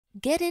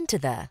Get into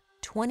the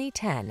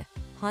 2010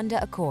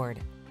 Honda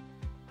Accord.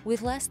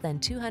 With less than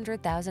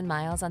 200,000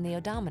 miles on the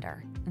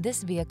odometer,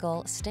 this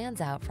vehicle stands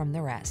out from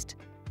the rest.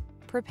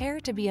 Prepare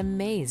to be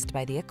amazed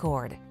by the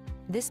Accord.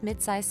 This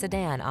midsize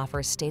sedan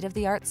offers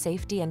state-of-the-art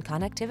safety and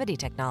connectivity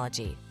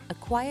technology, a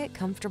quiet,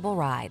 comfortable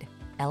ride,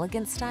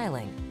 elegant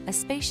styling, a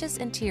spacious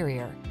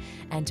interior,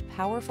 and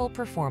powerful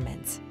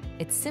performance.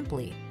 It's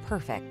simply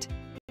perfect.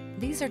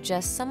 These are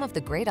just some of the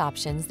great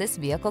options this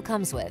vehicle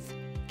comes with: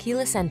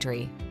 keyless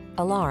entry,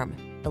 alarm,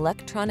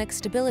 electronic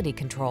stability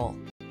control,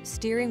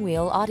 steering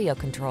wheel audio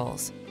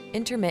controls,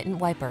 intermittent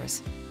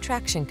wipers,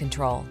 traction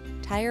control,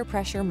 tire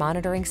pressure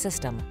monitoring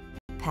system,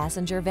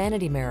 passenger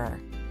vanity mirror,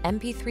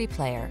 MP3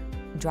 player,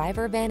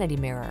 driver vanity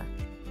mirror.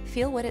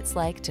 Feel what it's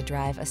like to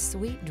drive a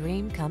sweet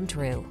dream come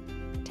true.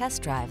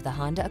 Test drive the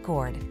Honda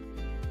Accord.